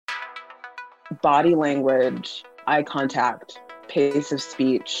body language, eye contact, pace of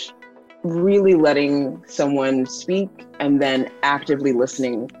speech, really letting someone speak and then actively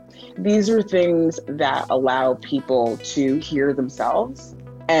listening. These are things that allow people to hear themselves.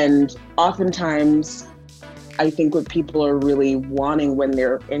 And oftentimes, I think what people are really wanting when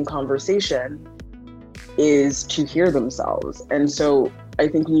they're in conversation is to hear themselves. And so I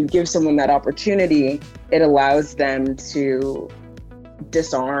think when you give someone that opportunity, it allows them to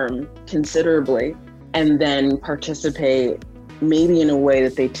disarm considerably and then participate maybe in a way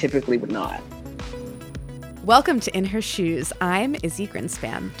that they typically would not. Welcome to In Her Shoes. I'm Izzy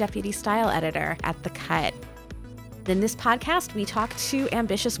Grinspan, Deputy Style Editor at The Cut. In this podcast, we talk to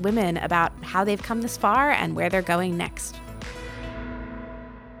ambitious women about how they've come this far and where they're going next.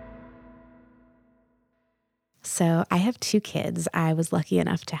 So I have two kids. I was lucky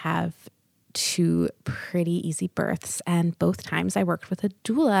enough to have two pretty easy births, and both times I worked with a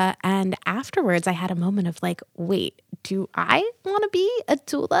doula. And afterwards, I had a moment of like, wait, do I want to be a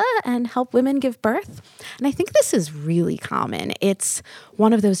doula and help women give birth? And I think this is really common. It's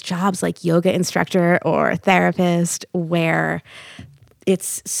one of those jobs like yoga instructor or therapist where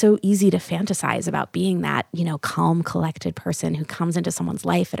it's so easy to fantasize about being that, calm, collected person who comes into someone's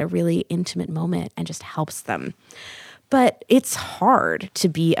life at a really intimate moment and just helps them. But it's hard to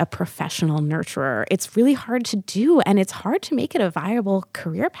be a professional nurturer. It's really hard to do, and it's hard to make it a viable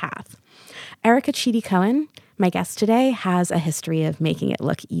career path. Erica Chidi Cohen, my guest today, has a history of making it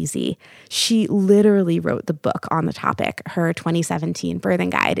look easy. She literally wrote the book on the topic. Her 2017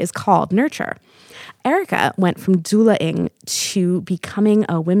 birthing guide is called Nurture. Erica went from doulaing to becoming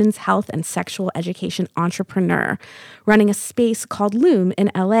a women's health and sexual education entrepreneur, running a space called Loom in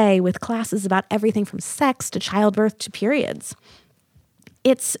LA with classes about everything from sex to childbirth to periods.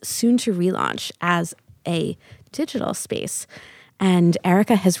 It's soon to relaunch as a digital space, and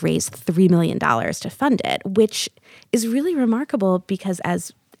Erica has raised $3 million to fund it, which is really remarkable because,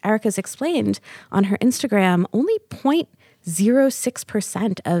 as Erica's explained on her Instagram, only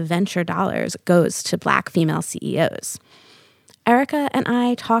 0.06% of venture dollars goes to Black female CEOs. Erica and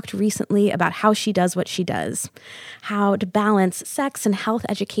I talked recently about how she does what she does, how to balance sex and health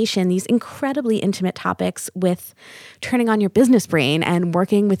education, these incredibly intimate topics, with turning on your business brain and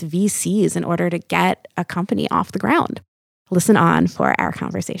working with VCs in order to get a company off the ground. Listen on for our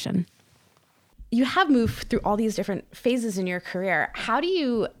conversation. You have moved through all these different phases in your career. How do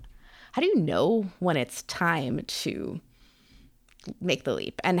you know when it's time to make the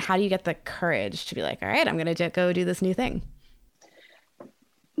leap? And how do you get the courage to be like, all right, I'm going to go do this new thing?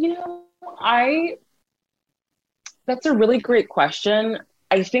 That's a really great question.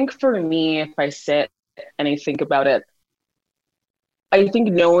 I think for me, if I sit and I think about it, I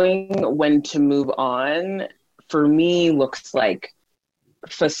think knowing when to move on for me looks like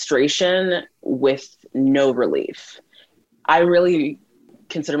frustration with no relief. I really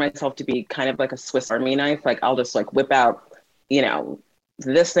consider myself to be kind of like a Swiss Army knife. Like I'll just like whip out,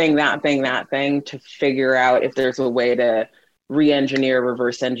 this thing, that thing, that thing to figure out if there's a way to re-engineer,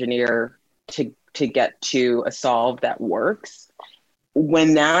 reverse engineer to get to a solve that works.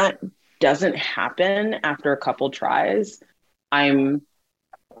 When that doesn't happen after a couple tries, I'm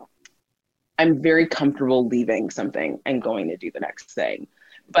very comfortable leaving something and going to do the next thing.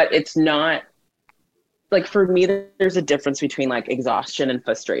 But it's not like, for me, there's a difference between like exhaustion and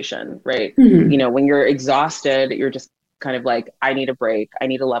frustration, right? Mm-hmm. When you're exhausted, you're just kind of like, I need a break. I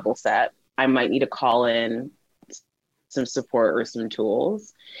need a level set. I might need to call in some support or some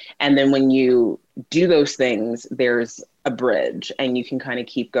tools. And then when you do those things, there's a bridge and you can kind of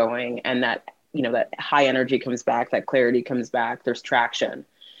keep going. And that, that high energy comes back, that clarity comes back, there's traction.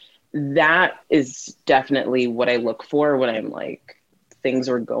 That is definitely what I look for when I'm like, things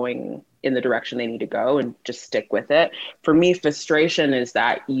are going in the direction they need to go, and just stick with it. For me, frustration is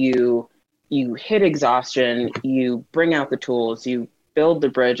that you hit exhaustion, you bring out the tools, you build the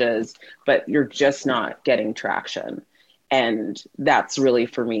bridges, but you're just not getting traction. And that's really,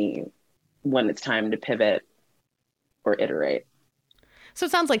 for me, when it's time to pivot or iterate. So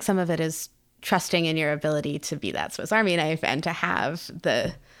it sounds like some of it is trusting in your ability to be that Swiss Army knife and to have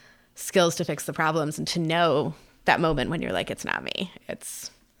the skills to fix the problems, and to know that moment when you're like, it's not me,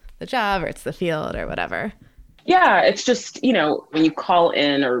 it's the job or it's the field or whatever. Yeah, it's just, when you call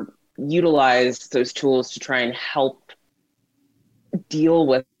in or utilize those tools to try and help deal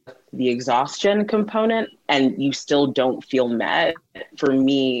with the exhaustion component and you still don't feel met, for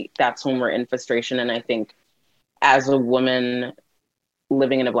me, that's when we're in frustration. And I think as a woman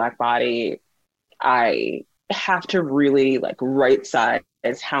living in a Black body, I have to really like right size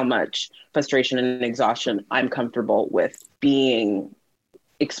how much frustration and exhaustion I'm comfortable with being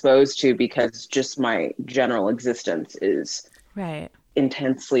exposed to because just my general existence is Right.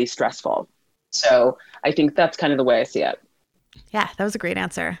 intensely stressful. So I think that's kind of the way I see it. Yeah, that was a great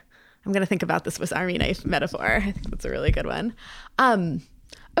answer. I'm going to think about the Swiss Army knife metaphor. I think that's a really good one.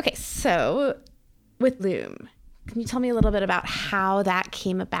 Okay, so with Loom, can you tell me a little bit about how that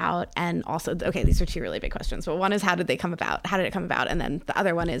came about? And also, okay, these are two really big questions. But one is, how did they come about? How did it come about? And then the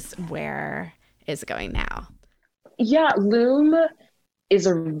other one is, where is it going now? Yeah, Loom is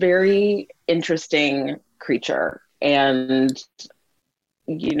a very interesting creature. And,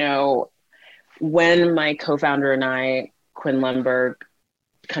 you know, when my co-founder and I, Quinn Lemberg,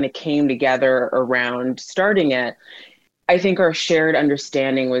 kind of came together around starting it, I think our shared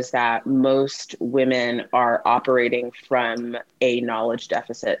understanding was that most women are operating from a knowledge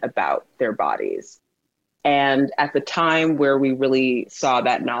deficit about their bodies. And at the time where we really saw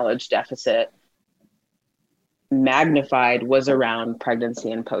that knowledge deficit magnified was around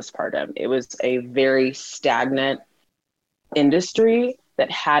pregnancy and postpartum. It was a very stagnant industry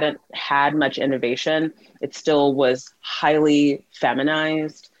that hadn't had much innovation. It still was highly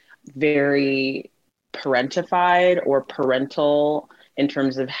feminized, very parentified or parental in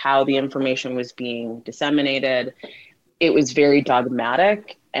terms of how the information was being disseminated. It was very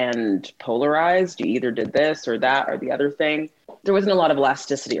dogmatic and polarized. You either did this or that or the other thing. There wasn't a lot of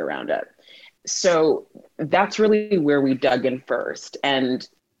elasticity around it. So that's really where we dug in first. And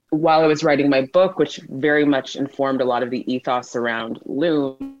while I was writing my book, which very much informed a lot of the ethos around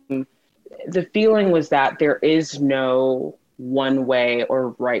Loom, the feeling was that there is no one way or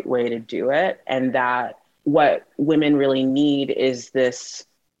right way to do it. And that what women really need is this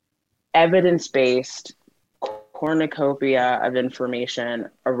evidence-based cornucopia of information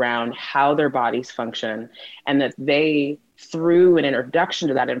around how their bodies function, and that they, through an introduction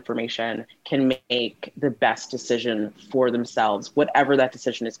to that information, can make the best decision for themselves, whatever that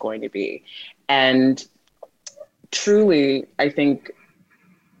decision is going to be. And truly, I think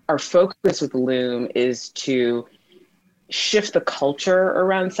our focus with Loom is to shift the culture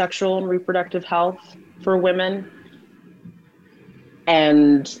around sexual and reproductive health for women,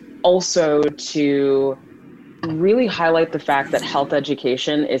 and also to really highlight the fact that health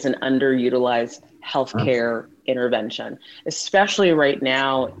education is an underutilized healthcare intervention, especially right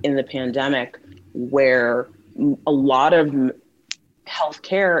now in the pandemic, where a lot of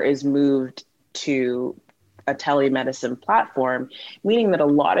healthcare is moved to a telemedicine platform, meaning that a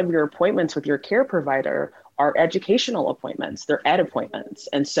lot of your appointments with your care provider are educational appointments, they're ed appointments.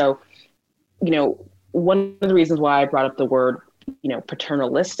 And so, one of the reasons why I brought up the word,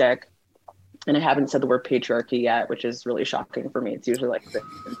 paternalistic, and I haven't said the word patriarchy yet, which is really shocking for me. It's usually like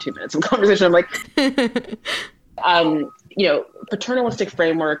in 2 minutes of conversation, I'm like, paternalistic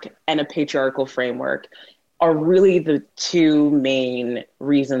framework and a patriarchal framework are really the two main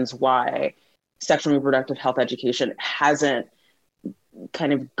reasons why sexual and reproductive health education hasn't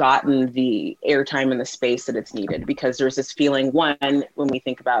kind of gotten the airtime and the space that it's needed. Because there's this feeling, one, when we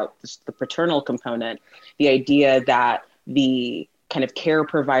think about the paternal component, the idea that the kind of care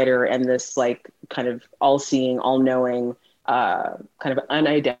provider and this like kind of all-seeing, all-knowing, kind of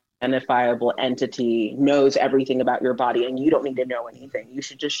unidentifiable entity knows everything about your body, and you don't need to know anything. You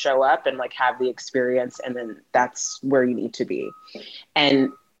should just show up and like have the experience, and then that's where you need to be. And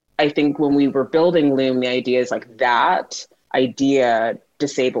I think when we were building Loom, the idea is like that idea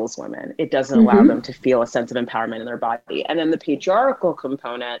disables women. It doesn't allow them to feel a sense of empowerment in their body. And then the patriarchal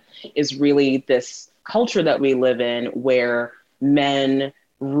component is really this culture that we live in where men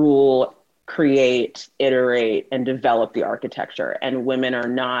rule, create, iterate, and develop the architecture, and women are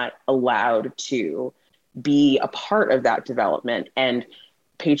not allowed to be a part of that development. And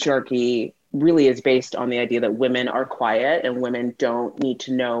patriarchy really is based on the idea that women are quiet and women don't need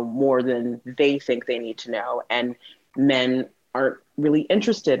to know more than they think they need to know, and men aren't really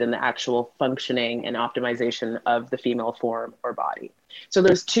interested in the actual functioning and optimization of the female form or body. So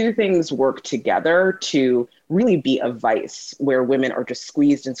those two things work together to really be a vice where women are just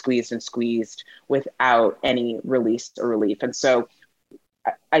squeezed and squeezed and squeezed without any release or relief. And so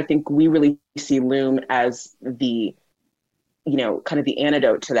I think we really see Loom as the, kind of the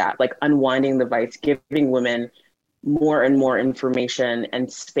antidote to that, like unwinding the vice, giving women more and more information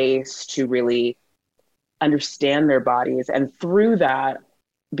and space to really understand their bodies, and through that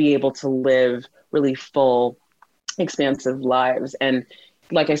be able to live really full, expansive lives. And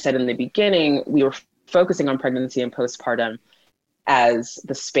like I said in the beginning, we were focusing on pregnancy and postpartum as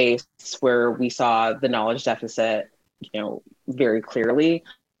the space where we saw the knowledge deficit, very clearly,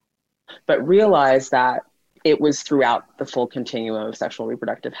 but realized that it was throughout the full continuum of sexual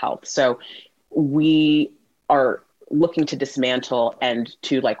reproductive health. So we are looking to dismantle and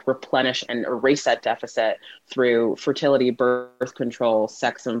to like replenish and erase that deficit through fertility, birth control,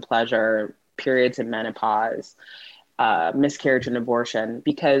 sex and pleasure, periods and menopause, miscarriage and abortion,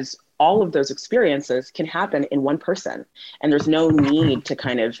 because all of those experiences can happen in one person. And there's no need to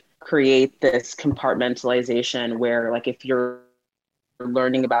kind of create this compartmentalization where, like, if you're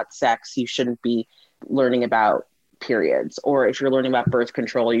learning about sex, you shouldn't be learning about periods, or if you're learning about birth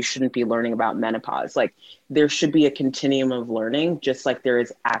control, you shouldn't be learning about menopause. Like, there should be a continuum of learning, just like there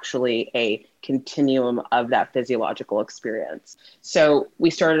is actually a continuum of that physiological experience. So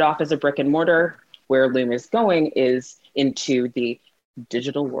we started off as a brick and mortar. Where Loom is going is into the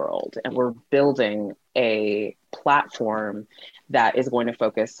digital world, and we're building a platform that is going to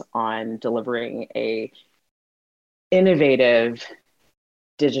focus on delivering a innovative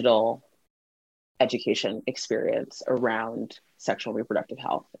digital education experience around sexual reproductive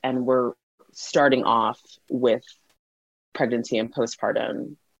health. And we're starting off with pregnancy and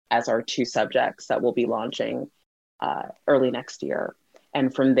postpartum as our two subjects that we'll be launching early next year.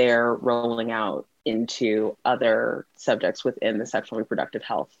 And from there, rolling out into other subjects within the sexual reproductive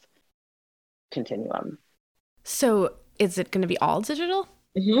health continuum. So is it going to be all digital?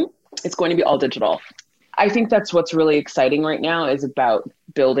 Mm-hmm. It's going to be all digital. I think that's what's really exciting right now, is about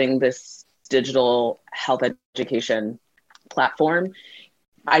building this digital health education platform.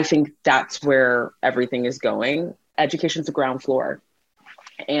 I think that's where everything is going. Education's the ground floor.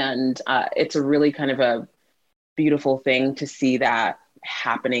 And it's a really kind of a beautiful thing to see that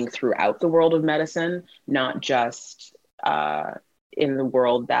happening throughout the world of medicine, not just in the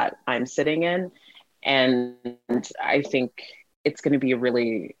world that I'm sitting in. And I think it's going to be a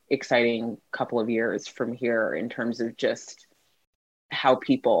really exciting couple of years from here in terms of just how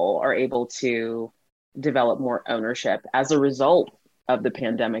people are able to develop more ownership as a result of the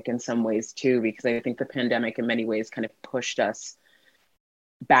pandemic in some ways too, because I think the pandemic in many ways kind of pushed us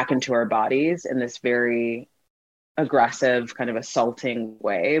back into our bodies in this very aggressive, kind of assaulting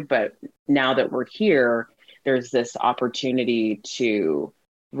way. But now that we're here, there's this opportunity to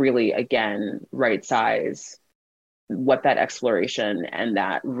really, again, right size what that exploration and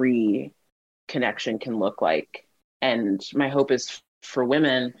that reconnection can look like. And my hope is for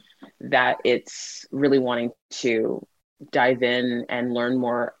women that it's really wanting to dive in and learn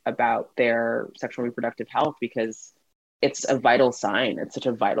more about their sexual reproductive health, because it's a vital sign. It's such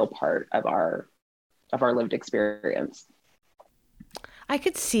a vital part of our lived experience. I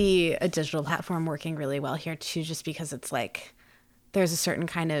could see a digital platform working really well here too, just because it's like there's a certain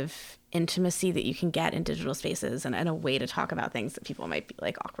kind of intimacy that you can get in digital spaces, and a way to talk about things that people might be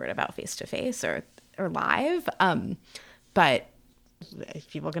like awkward about face to face or live. But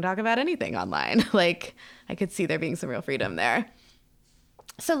people can talk about anything online. Like, I could see there being some real freedom there.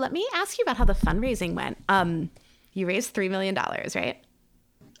 So let me ask you about how the fundraising went. You raised $3 million, right?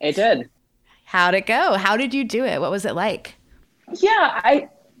 I did. How'd it go? How did you do it? What was it like? Yeah,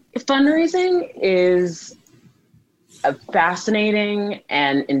 fundraising is a fascinating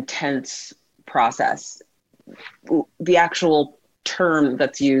and intense process. The actual term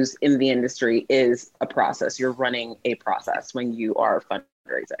that's used in the industry is a process. You're running a process when you are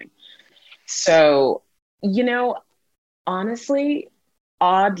fundraising. So, honestly,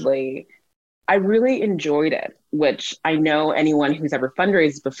 oddly, I really enjoyed it, which I know anyone who's ever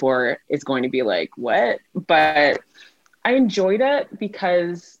fundraised before is going to be like, what? But I enjoyed it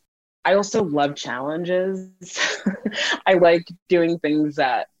because I also love challenges. I like doing things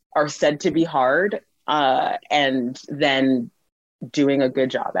that are said to be hard, and then doing a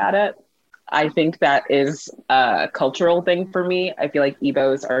good job at it. I think that is a cultural thing for me. I feel like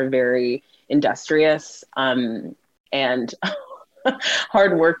EBOs are very industrious and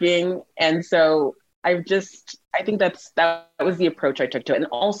hardworking. And so I think that was the approach I took to it. And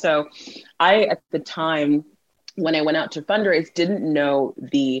also, at the time when I went out to fundraise, didn't know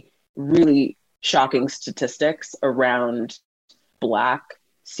the really shocking statistics around Black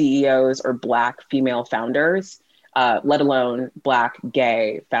CEOs or Black female founders, let alone Black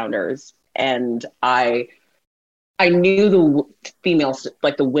gay founders. And I knew the females,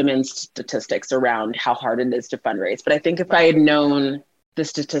 like the women's statistics around how hard it is to fundraise. But I think if I had known the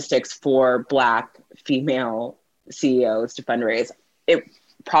statistics for Black female CEOs to fundraise, it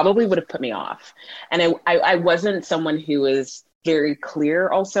probably would have put me off. And I wasn't someone who was very clear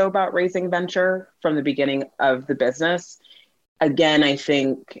also about raising venture from the beginning of the business. Again, I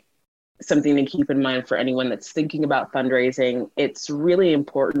think something to keep in mind for anyone that's thinking about fundraising, it's really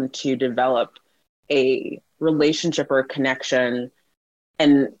important to develop a relationship or a connection.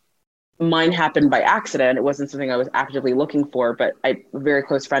 And mine happened by accident. It wasn't something I was actively looking for, but a very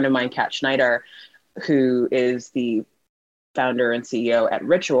close friend of mine, Kat Schneider, who is the founder and CEO at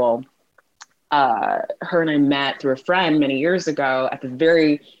Ritual, her and I met through a friend many years ago at the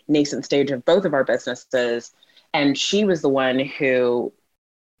very nascent stage of both of our businesses. And she was the one who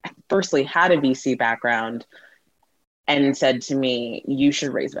firstly had a VC background and said to me, you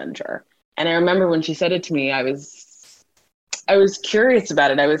should raise venture. And I remember when she said it to me, I was curious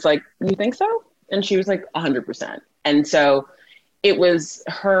about it. I was like, you think so? And she was like, 100%. And so it was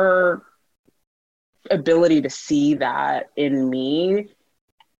her ability to see that in me,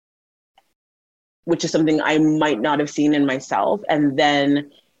 which is something I might not have seen in myself. And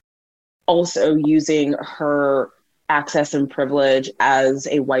then also using her access and privilege as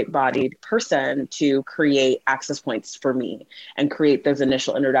a white-bodied person to create access points for me and create those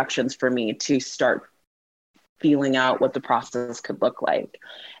initial introductions for me to start feeling out what the process could look like.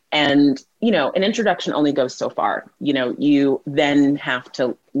 And, you know, an introduction only goes so far. You know, you then have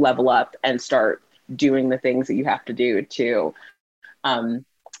to level up and start doing the things that you have to do to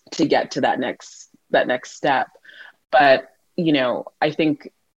get to that next step. But, you know, I think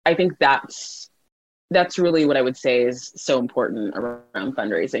that's really what I would say is so important around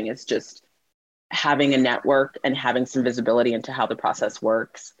fundraising, is just having a network and having some visibility into how the process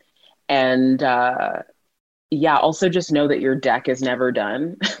works. And also just know that your deck is never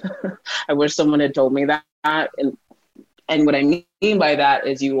done. I wish someone had told me that. And what I mean by that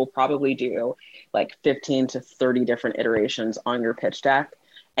is you will probably do like 15 to 30 different iterations on your pitch deck.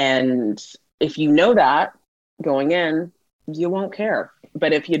 And if you know that going in, you won't care.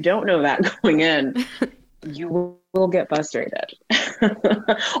 But if you don't know that going in, you will get frustrated.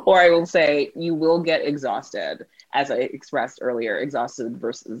 Or I will say you will get exhausted, as I expressed earlier, exhausted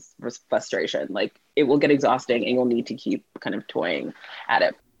versus frustration. Like, it will get exhausting and you'll need to keep kind of toying at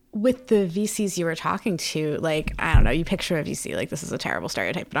it. With the VCs you were talking to, like, I don't know, you picture a VC, like, this is a terrible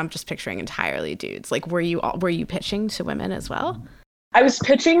stereotype, but I'm just picturing entirely dudes. Like, were you pitching to women as well? I was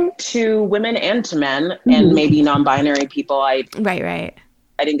pitching to women and to men, and maybe non-binary people. Right.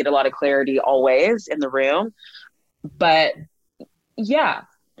 I didn't get a lot of clarity always in the room, but yeah,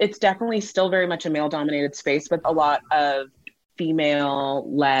 it's definitely still very much a male-dominated space, but a lot of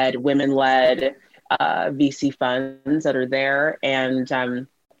female-led, women-led VC funds that are there. And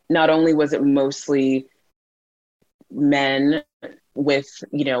not only was it mostly men with,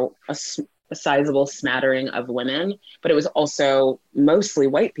 you know, a sizable smattering of women, but it was also mostly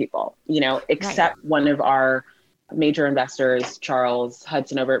white people, you know, except right. One of our major investors, Charles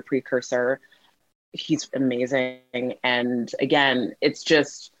Hudson over at Precursor. He's amazing. And again, it's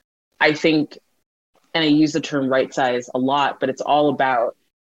just, I think, and I use the term right size a lot, but it's all about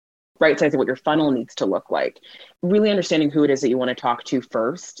right sizing what your funnel needs to look like. Really understanding who it is that you want to talk to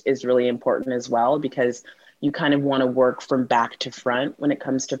first is really important as well, because you kind of want to work from back to front when it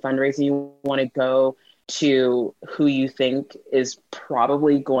comes to fundraising. You want to go to who you think is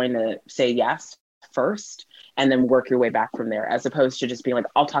probably going to say yes first, and then work your way back from there, as opposed to just being like,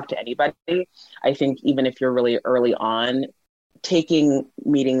 I'll talk to anybody. I think even if you're really early on, taking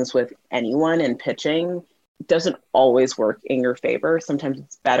meetings with anyone and pitching doesn't always work in your favor. Sometimes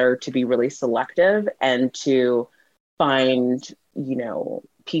it's better to be really selective and to find, you know,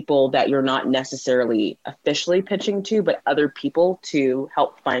 people that you're not necessarily officially pitching to, but other people to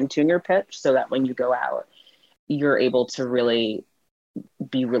help fine tune your pitch, so that when you go out, you're able to really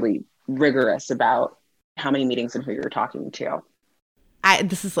be really rigorous about how many meetings and who you're talking to.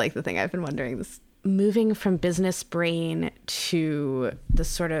 This is like the thing I've been wondering, this moving from business brain to the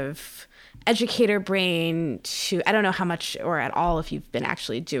sort of educator brain to, I don't know how much or at all if you've been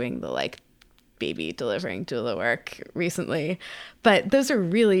actually doing the like baby delivering doula work recently, but those are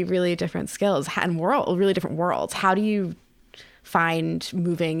really, really different skills and really different worlds. How do you find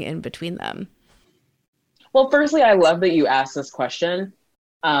moving in between them? Well, firstly, I love that you asked this question,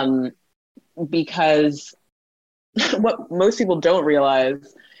 because what most people don't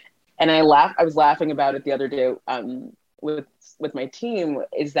realize, and I was laughing about it the other day with my team,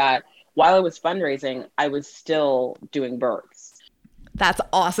 is that while I was fundraising, I was still doing births. That's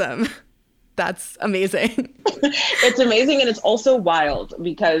awesome. That's amazing. It's amazing. And it's also wild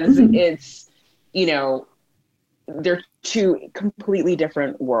because it's, you know, they're two completely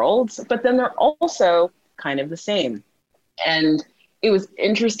different worlds, but then they're also kind of the same. And it was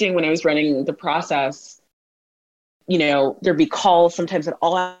interesting when I was running the process, you know, there'd be calls sometimes at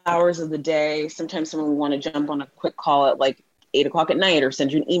all hours of the day. Sometimes someone would want to jump on a quick call at like 8:00 at night or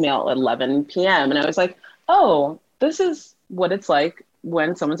send you an email at 11 p.m. And I was like, oh, this is what it's like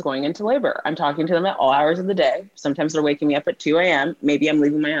when someone's going into labor. I'm talking to them at all hours of the day. Sometimes they're waking me up at 2 a.m. Maybe I'm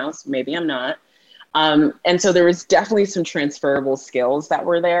leaving my house. Maybe I'm not. And so there was definitely some transferable skills that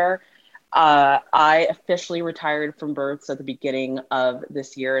were there. I officially retired from births at the beginning of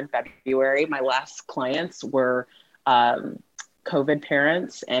this year in February. My last clients were COVID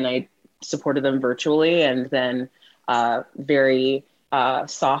parents, and I supported them virtually, and then very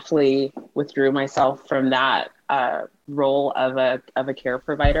softly withdrew myself from that role of a care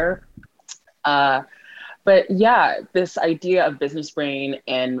provider. But yeah, this idea of business brain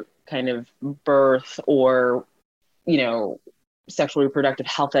and kind of birth, or, you know, sexual reproductive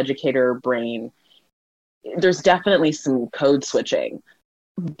health educator brain, there's definitely some code switching.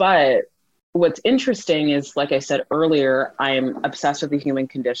 But what's interesting is, like I said earlier, I'm obsessed with the human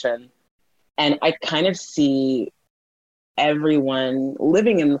condition. And I kind of see everyone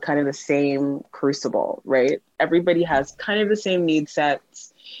living in kind of the same crucible, right? Everybody has kind of the same need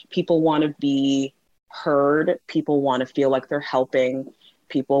sets. People want to be heard. People want to feel like they're helping.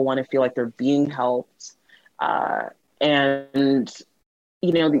 People want to feel like they're being helped. And,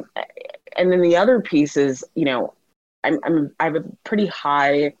 you know, and then the other piece is, you know, I have a pretty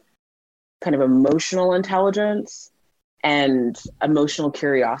high kind of emotional intelligence and emotional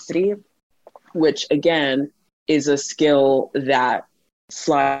curiosity, which again is a skill that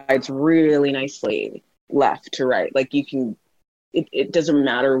slides really nicely left to right. Like you can, it doesn't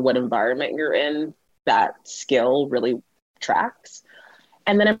matter what environment you're in, that skill really tracks.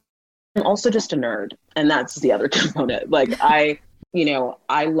 And then I'm also just a nerd, and that's the other component. Like I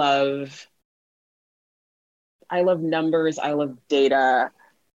love numbers, I love data,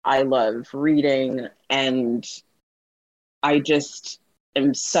 I love reading, and I just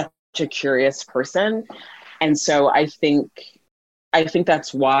am such a curious person. And so I think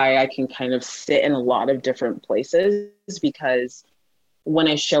that's why I can kind of sit in a lot of different places, because when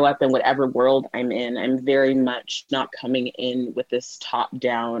I show up in whatever world I'm in, I'm very much not coming in with this top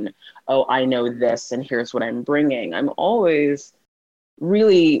down, oh, I know this and here's what I'm bringing. I'm always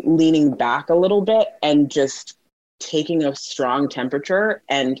really leaning back a little bit and just taking a strong temperature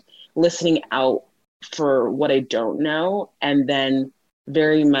and listening out for what I don't know. And then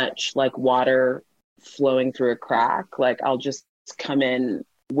very much like water flowing through a crack, like I'll just come in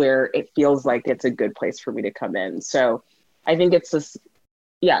where it feels like it's a good place for me to come in. So I think it's this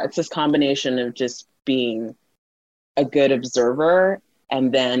combination of just being a good observer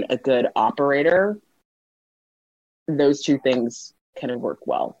and then a good operator. Those two things kind of work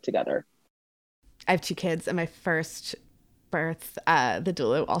well together. I have two kids, and my first birth, the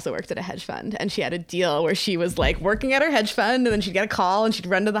doula also worked at a hedge fund, and she had a deal where she was like working at her hedge fund, and then she'd get a call and she'd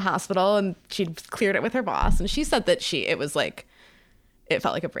run to the hospital and she'd cleared it with her boss. And she said that it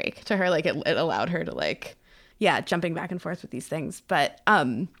felt like a break to her. Like it allowed her to jumping back and forth with these things. But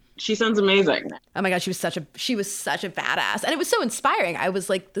she sounds amazing. Oh my God, she was such a badass. And it was so inspiring. I was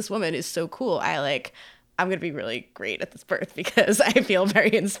like, this woman is so cool. I'm going to be really great at this birth because I feel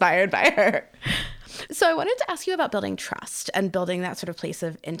very inspired by her. So I wanted to ask you about building trust and building that sort of place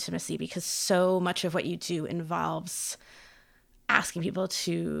of intimacy, because so much of what you do involves asking people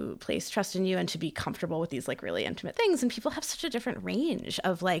to place trust in you and to be comfortable with these like really intimate things. And people have such a different range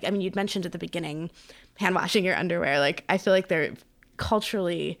of you'd mentioned at the beginning, hand washing your underwear. Like, I feel like they're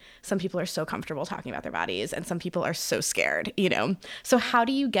culturally, some people are so comfortable talking about their bodies and some people are so scared, you know? So how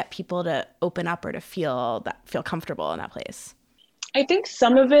do you get people to open up or to feel comfortable in that place? I think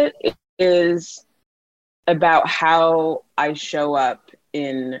some of it is about how I show up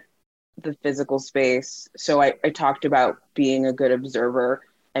in the physical space. So I talked about being a good observer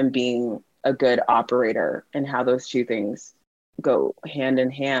and being a good operator, and how those two things go hand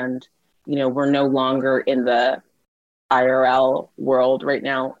in hand. You know, we're no longer in the IRL world right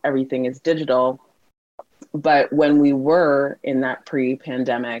now. Everything is digital. But when we were in that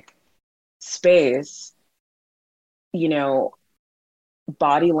pre-pandemic space, you know,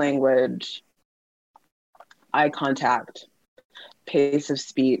 body language, eye contact, pace of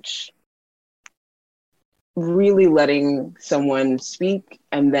speech, really letting someone speak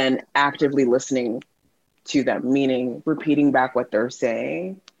and then actively listening to them, meaning repeating back what they're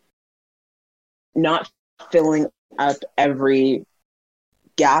saying, not filling up every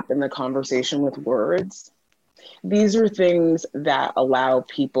gap in the conversation with words. These are things that allow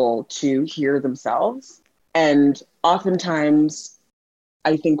people to hear themselves. And oftentimes,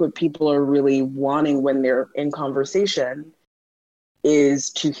 I think what people are really wanting when they're in conversation is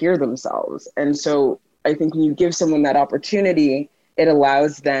to hear themselves. And so I think when you give someone that opportunity, it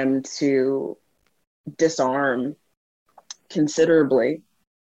allows them to disarm considerably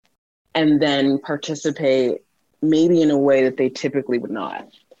and then participate maybe in a way that they typically would not.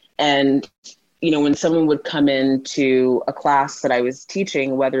 And, you know, when someone would come into a class that I was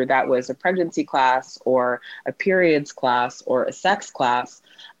teaching, whether that was a pregnancy class or a periods class or a sex class,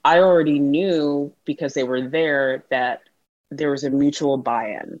 I already knew, because they were there, that there was a mutual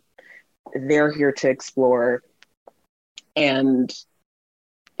buy-in. They're here to explore, and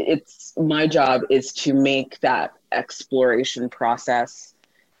it's my job is to make that exploration process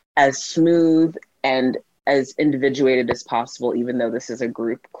as smooth and as individuated as possible, even though this is a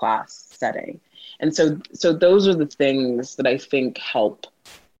group class setting. And so those are the things that I think help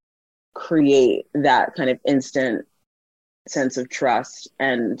create that kind of instant sense of trust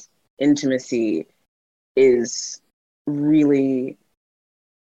and intimacy, is really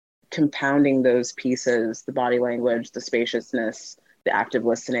compounding those pieces, the body language, the spaciousness, the active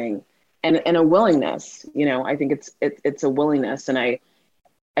listening, and a willingness. I think it's a willingness. And I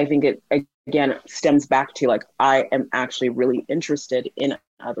think it, again, stems back to, like, I am actually really interested in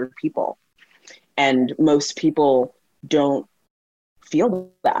other people. And most people don't feel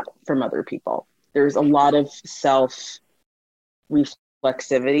that from other people. There's a lot of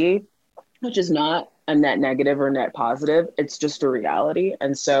self-reflexivity, which is not a net negative or net positive. It's just a reality.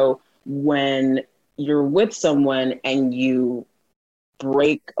 And so when you're with someone and you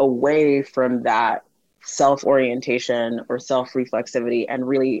break away from that self-orientation or self-reflexivity and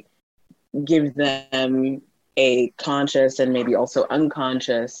really give them a conscious and maybe also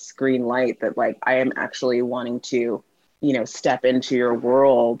unconscious green light that, like, I am actually wanting to, step into your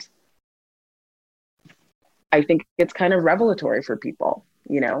world, I think it's kind of revelatory for people,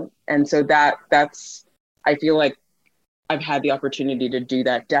 and so that's, I feel like I've had the opportunity to do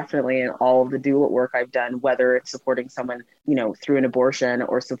that definitely in all of the doula work I've done, whether it's supporting someone, through an abortion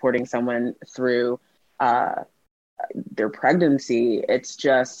or supporting someone through their pregnancy. It's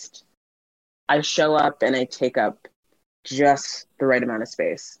just, I show up and I take up just the right amount of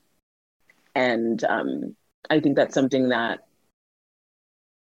space. And I think that's something that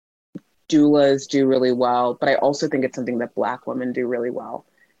doulas do really well, but I also think it's something that Black women do really well.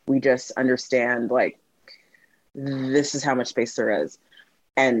 We just understand, like, this is how much space there is,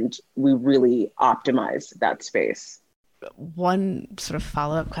 and we really optimize that space. One sort of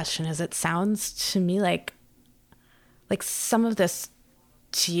follow-up question is, it sounds to me like some of this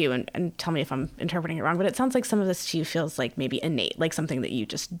to you, and tell me if I'm interpreting it wrong, but it sounds like some of this to you feels like maybe innate, like something that you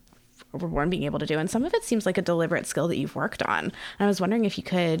just were born being able to do, and some of it seems like a deliberate skill that you've worked on. And I was wondering if you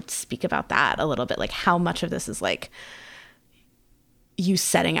could speak about that a little bit, like how much of this is like you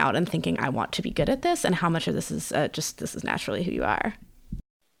setting out and thinking, I want to be good at this, and how much of this is just, this is naturally who you are?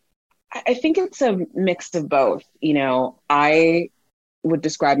 I think it's a mix of both. I would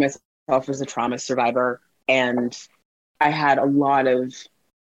describe myself as a trauma survivor, and I had a lot of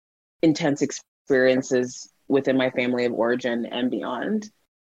intense experiences within my family of origin and beyond.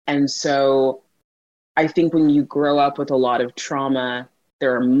 And so I think when you grow up with a lot of trauma,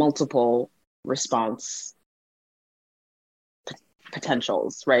 there are multiple response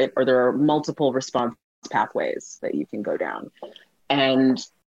potentials, right? Or there are multiple response pathways that you can go down. And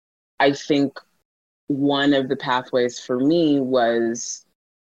I think one of the pathways for me was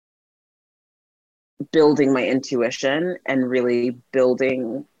building my intuition and really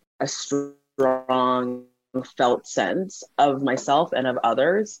building a strong felt sense of myself and of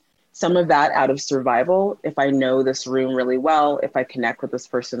others. Some of that out of survival. If I know this room really well, if I connect with this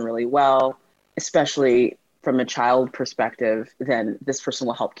person really well, especially from a child perspective, then this person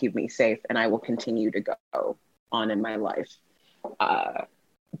will help keep me safe and I will continue to go on in my life.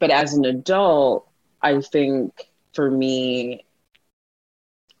 But as an adult, I think for me,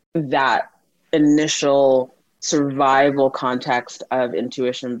 that initial survival context of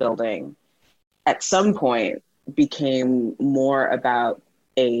intuition building at some point became more about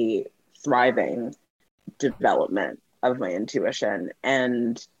a thriving development of my intuition.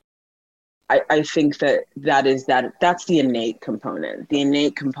 And I think that's the innate component. The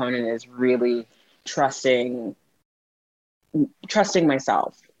innate component is really trusting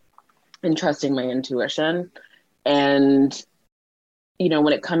myself and trusting my intuition. And,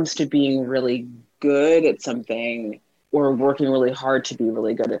 when it comes to being really good at something or working really hard to be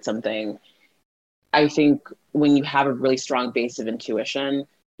really good at something, I think when you have a really strong base of intuition,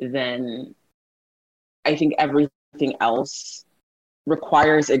 then I think everything else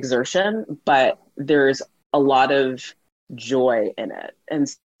requires exertion, but there's a lot of joy in it. And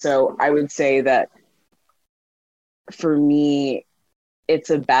so I would say that for me, it's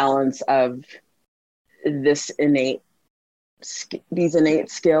a balance of these innate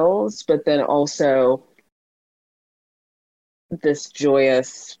skills, but then also this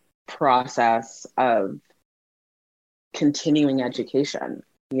joyous process of continuing education.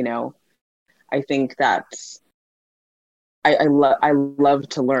 I think that's, I love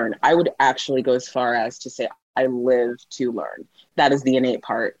to learn. I would actually go as far as to say I live to learn. That is the innate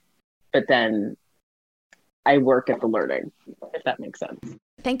part. But then I work at the learning, if that makes sense.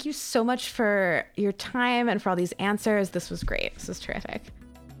 Thank you so much for your time and for all these answers. This was great. This was terrific.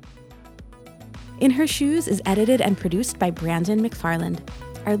 In Her Shoes is edited and produced by Brandon McFarland.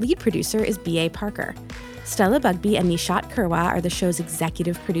 Our lead producer is B.A. Parker. Stella Bugby and Nishat Kurwa are the show's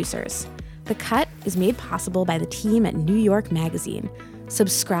executive producers. The Cut is made possible by the team at New York Magazine.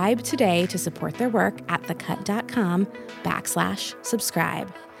 Subscribe today to support their work at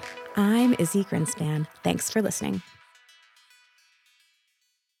thecut.com/subscribe. I'm Izzy Grinspan. Thanks for listening.